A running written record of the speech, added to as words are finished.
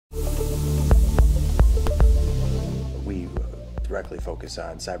directly focus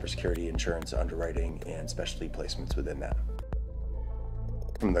on cybersecurity, insurance, underwriting, and specialty placements within that.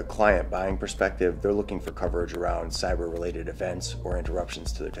 From the client buying perspective, they're looking for coverage around cyber-related events or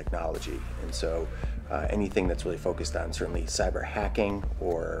interruptions to their technology. And so anything that's really focused on certainly cyber hacking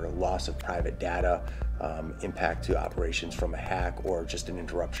or loss of private data, impact to operations from a hack, or just an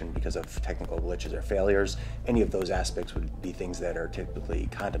interruption because of technical glitches or failures, any of those aspects would be things that are typically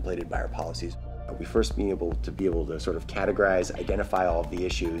contemplated by our policies. We first be able to sort of categorize, identify all of the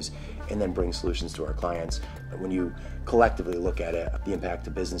issues, and then bring solutions to our clients. When you collectively look at it, the impact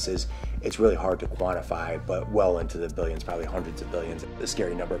to businesses, it's really hard to quantify, but well into the billions, probably hundreds of billions, a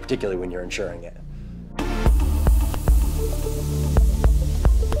scary number, particularly when you're insuring it.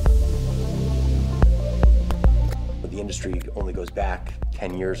 The industry only goes back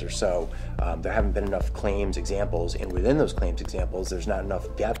 10 years or so. There haven't been enough claims examples, and within those claims examples, there's not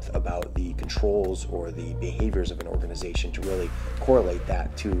enough depth about the controls or the behaviors of an organization to really correlate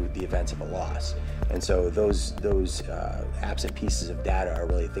that to the events of a loss. And so those absent pieces of data are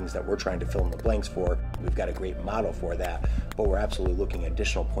really things that we're trying to fill in the blanks for. We've got a great model for that, but we're absolutely looking at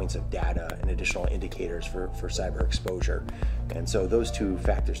additional points of data and additional indicators for cyber exposure. And so those two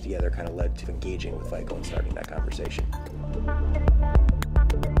factors together kind of led to engaging with FICO and starting that conversation.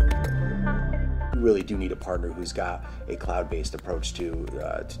 We really do need a partner who's got a cloud-based approach to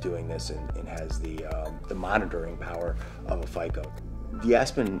doing this and has the monitoring power of a FICO. The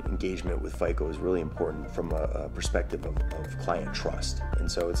Aspen engagement with FICO is really important from a perspective of client trust. And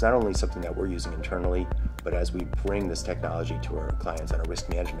so it's not only something that we're using internally, but as we bring this technology to our clients on a risk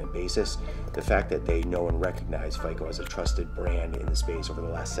management basis, the fact that they know and recognize FICO as a trusted brand in the space over the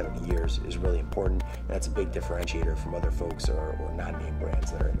last 70 years is really important. And that's a big differentiator from other folks or non-name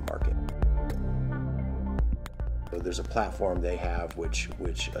brands that are in the market. So there's a platform they have which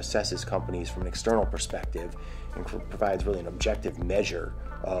assesses companies from an external perspective and provides really an objective measure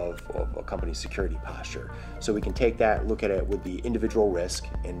of a company's security posture. So we can take that, look at it with the individual risk,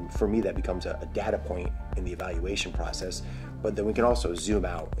 and for me that becomes a data point in the evaluation process, but then we can also zoom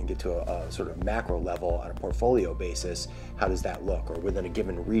out and get to a sort of macro level on a portfolio basis. How does that look? Or within a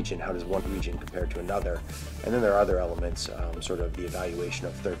given region, how does one region compare to another? And then there are other elements, sort of the evaluation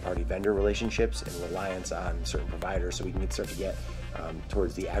of third-party vendor relationships and reliance on certain providers, so we can start to get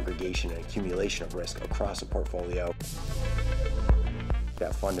towards the aggregation and accumulation of risk across a portfolio.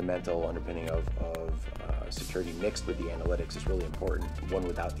 That fundamental underpinning of security mixed with the analytics is really important. One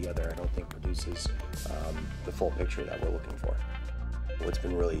without the other, I don't think produces the full picture that we're looking for. What's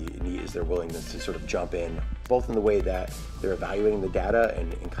been really neat is their willingness to sort of jump in, both in the way that they're evaluating the data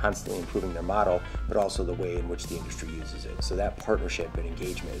and constantly improving their model, but also the way in which the industry uses it. So that partnership and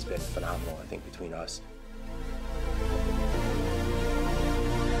engagement has been phenomenal, I think, between us